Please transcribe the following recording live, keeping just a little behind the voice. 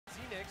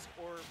Ness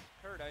or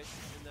Paradise,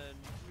 and then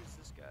who's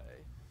this guy?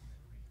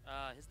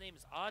 His name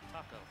is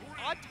OddTaco.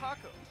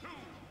 OddTaco.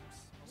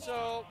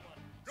 So,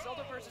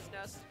 Zelda versus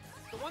Ness.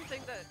 The one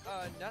thing that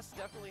Ness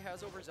definitely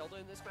has over Zelda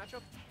in this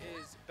matchup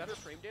is better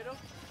frame data,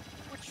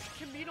 which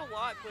can mean a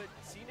lot, but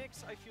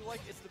Xenix, I feel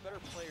like, is the better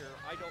player.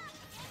 I don't...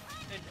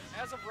 And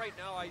as of right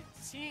now, it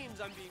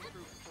seems I'm being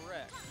proved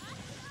correct.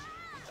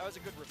 That was a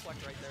good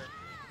reflect right there.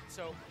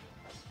 So,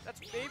 that's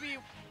maybe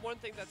one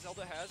thing that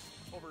Zelda has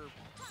over...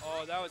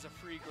 Oh, that was a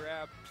free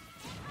grab.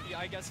 Yeah,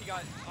 I guess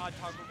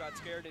OddTaco got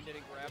scared and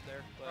didn't grab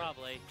there. But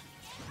Probably.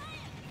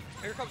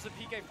 here comes the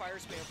PK Fire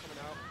Spam coming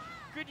out.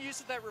 Good use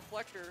of that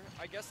reflector.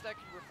 I guess that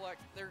can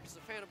reflect. There's the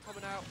Phantom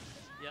coming out.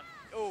 Yep.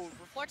 Oh,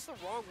 reflects the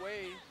wrong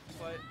way,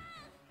 but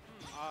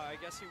I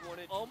guess he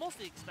wanted...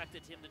 Almost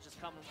expected him to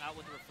just come out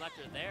with the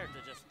reflector there to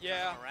just turn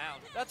Yeah, him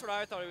around. that's what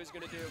I thought he was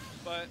going to do,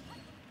 but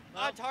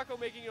OddTaco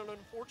making an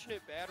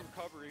unfortunate bad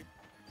recovery.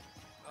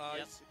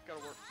 Yep. It's got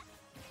to work.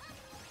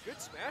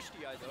 Good smash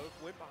DI, though.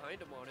 Went behind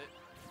him on it.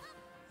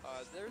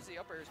 There's the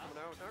up airs coming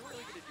out. Not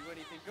really going to do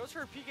anything. Goes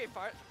for a PK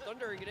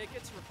Thunder, and it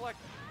gets reflect.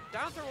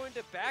 Down throw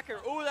into back air.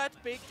 Oh, that's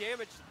big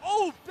damage.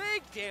 Oh,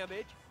 big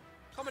damage.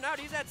 Coming out,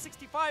 he's at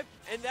 65.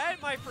 And that,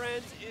 my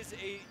friends, is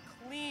a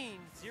clean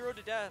 0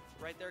 to death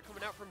right there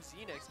coming out from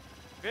Xenix.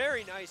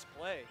 Very nice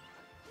play.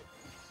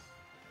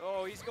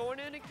 Oh, he's going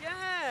in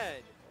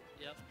again.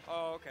 Yep.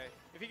 Oh, okay.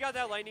 If he got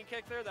that lightning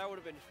kick there, that would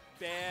have been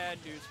bad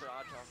news for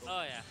OddTaco.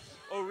 Oh, yeah.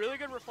 Oh, really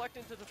good reflect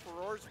into the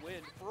Furor's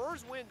Wind.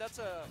 Furor's Wind, that's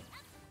a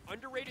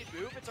underrated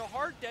move. It's a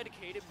hard,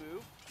 dedicated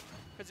move.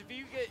 Because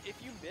if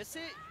you miss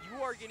it,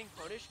 you are getting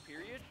punished,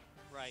 period.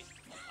 Right.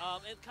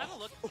 And kind of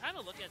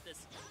look at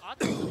this.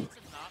 OddTaco needs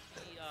to not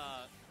be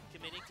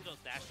committing to those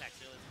dash attacks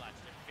really much.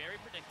 They're very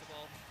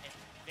predictable and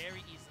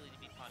very easily to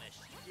be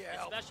punished.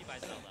 Yeah. Especially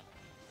by Zelda.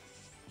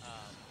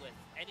 With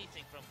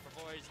anything from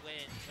Furor's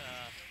Wind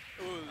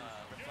to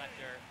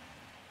Reflector,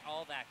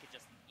 all that could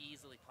just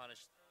easily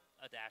punish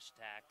a dash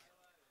attack.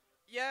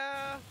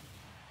 Yeah,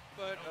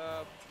 but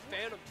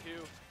Phantom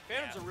too.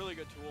 Phantom's a really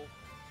good tool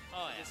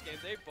in this game.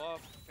 They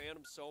buffed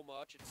Phantom so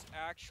much. It's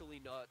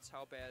actually nuts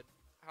how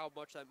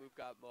much that move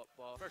got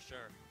buffed. For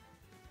sure.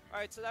 All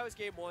right, so that was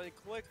game 1.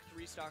 Quick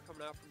restock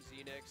coming out from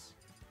Xenix.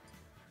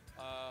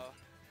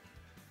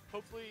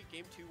 Hopefully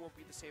game 2 won't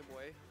be the same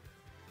way.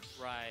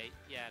 Right.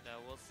 Yeah. No.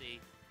 We'll see.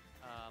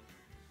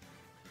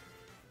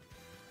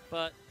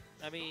 But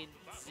I mean,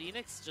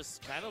 Xenix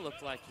just kind of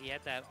looked like he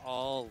had that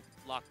all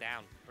locked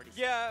down pretty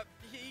soon. Yeah,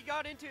 he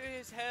got into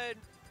his head.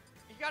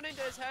 He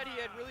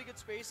had really good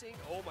spacing.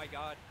 Oh my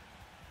God.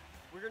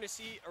 Are we gonna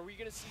see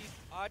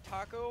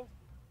OddTaco?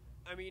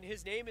 I mean,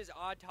 his name is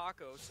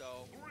OddTaco,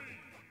 so.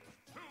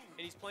 And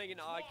he's playing an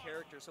odd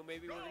character, so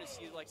maybe we're gonna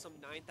see like some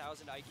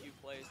 9,000 IQ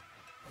plays.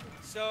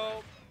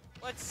 So,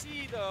 let's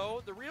see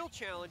though, the real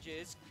challenge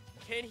is,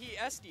 can he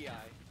SDI?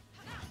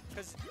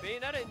 Because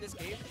Bayonetta in this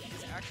game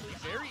is actually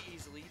very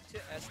easily to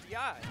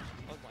SDI,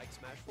 unlike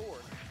Smash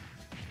 4.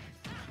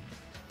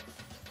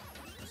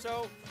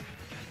 So,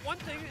 one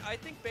thing, I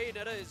think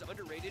Bayonetta is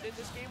underrated in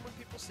this game when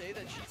people say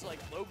that she's like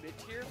low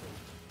mid-tier.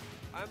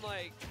 I'm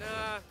like,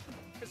 nah,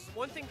 because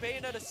one thing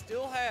Bayonetta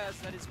still has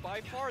that is by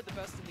far the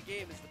best in the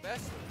game is the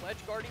best ledge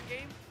guarding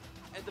game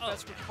and the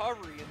best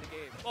recovery in the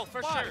game. Well,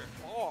 for by sure.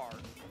 Far.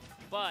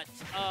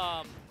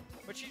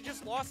 But she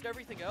just lost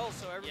everything else,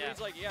 so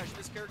everybody's like, yeah,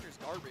 this character's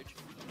garbage.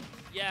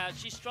 Yeah,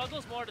 she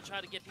struggles more to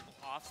try to get people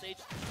off stage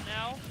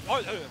now.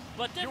 Oh,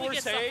 but then we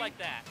get stuff like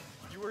that.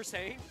 You were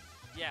saying?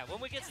 Yeah, when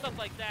we get stuff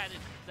like that,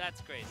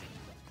 that's crazy.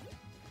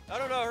 I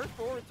don't know, her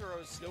forward throw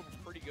is still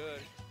pretty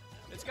good.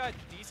 It's got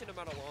a decent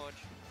amount of launch.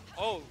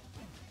 Oh.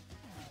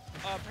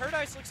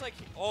 Paradise looks like,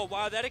 oh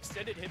wow, that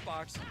extended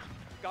hitbox.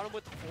 Got him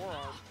with the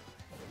forearm.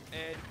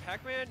 And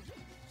Pac-Man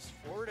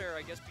forward air,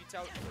 I guess, beats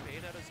out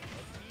Bayonetta's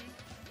up.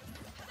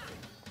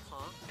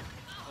 Huh?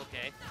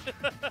 Okay.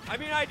 I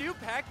mean,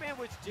 Pac-Man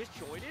was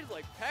disjointed.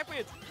 Like,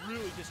 Pac-Man's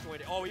really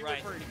disjointed. Oh, he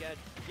went for it again.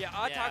 Yeah,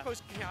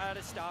 OddTaco's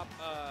gotta stop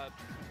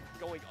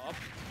going up.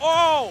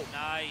 Oh!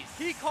 Nice.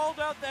 He called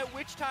out that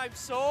witch time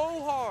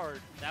so hard.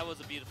 That was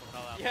a beautiful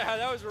call out. Yeah,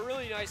 that was a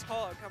really nice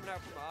call out coming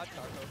out from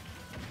OddTaco.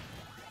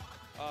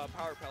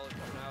 Power pellet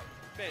coming out.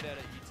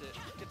 Bayonetta eats it.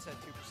 Gets that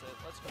 2%.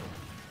 Let's go.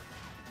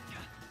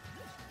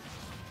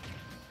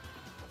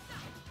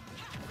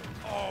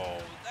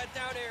 Oh, that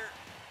down air.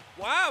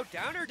 Wow,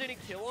 down air didn't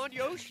kill on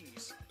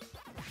Yoshi's.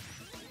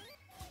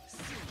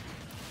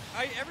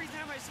 Every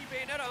time I see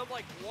Bayonetta, I'm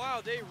like,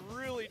 wow, they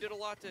really did a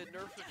lot to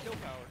nerf her kill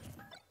power.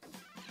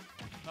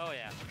 Oh,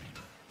 yeah.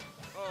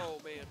 Oh,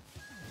 man.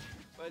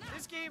 But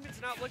this game, it's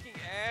not looking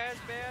as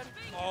bad.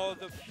 Oh,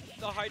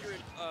 the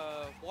hydrant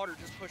water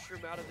just pushed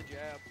him out of the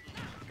jab.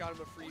 Got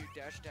him a free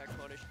dash attack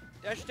punish.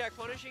 Dash attack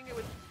punishing it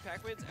with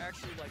Pac-Man's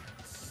actually, like,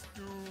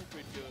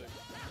 stupid good.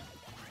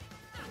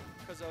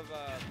 Because of,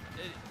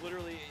 it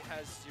literally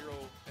has 0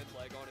 end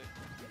leg on it.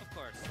 Of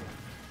course.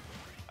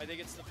 I think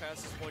it's the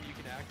fastest one you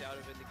can act out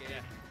of in the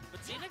game. Yeah.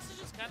 But Xenix is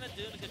just kind of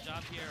doing a good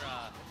job here,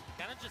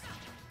 kind of just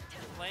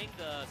playing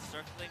the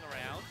circling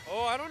around.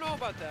 Oh, I don't know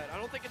about that. I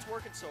don't think it's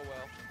working so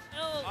well.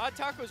 No,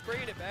 OddTaco's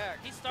bringing it back.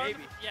 he's starting.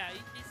 Maybe. Yeah,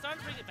 he's starting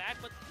to bring it back,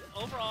 but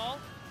overall,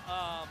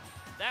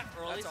 that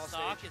early That's all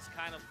stock stage. is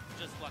kind of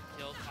just what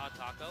killed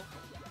OddTaco.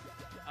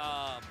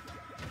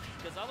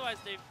 Because otherwise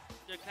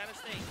they're kind of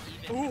staying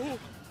even. Ooh.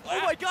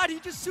 Oh my god, he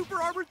just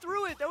super armored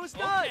through it. That was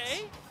nuts.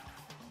 Okay.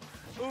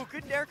 Ooh,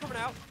 good nair coming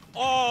out.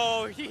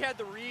 Oh, he had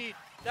the read.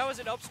 That was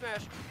an up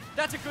smash.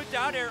 That's a good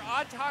down air.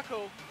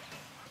 OddTaco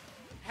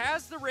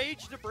has the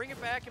rage to bring it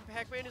back, and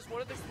Pac-Man is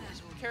one of the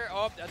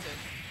Oh, that's it.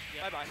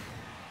 Yep. Bye-bye.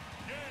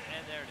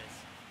 And there it is.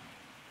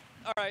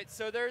 All right,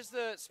 so there's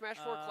the Smash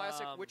 4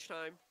 Classic Witch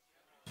Time.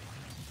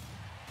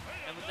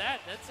 And with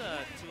that, that's a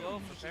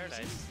 2-0 for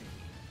Paradise.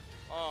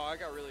 Oh, I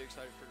got really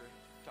excited for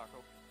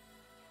Taco.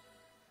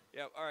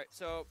 Yep, all right,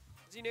 so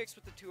Xenix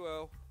with the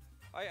 2-0.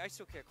 I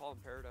still can't call him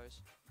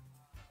Paradise.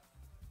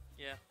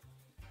 Yeah.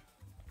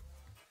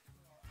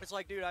 It's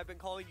like, dude, I've been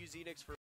calling you Xenix for